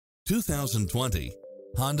2020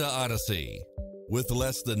 Honda Odyssey. With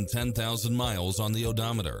less than 10,000 miles on the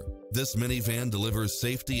odometer, this minivan delivers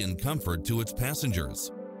safety and comfort to its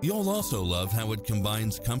passengers. You'll also love how it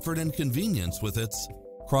combines comfort and convenience with its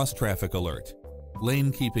cross-traffic alert, lane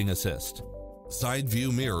keeping assist, side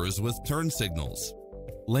view mirrors with turn signals,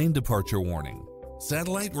 lane departure warning,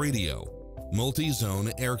 satellite radio, multi-zone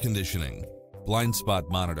air conditioning, blind spot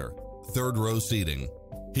monitor, third row seating,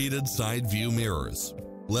 heated side view mirrors,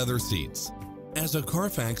 leather seats. As a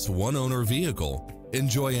Carfax one-owner vehicle,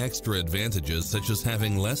 enjoy extra advantages such as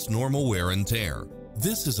having less normal wear and tear.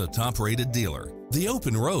 This is a top-rated dealer. The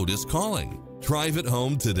open road is calling. Drive it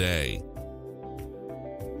home today.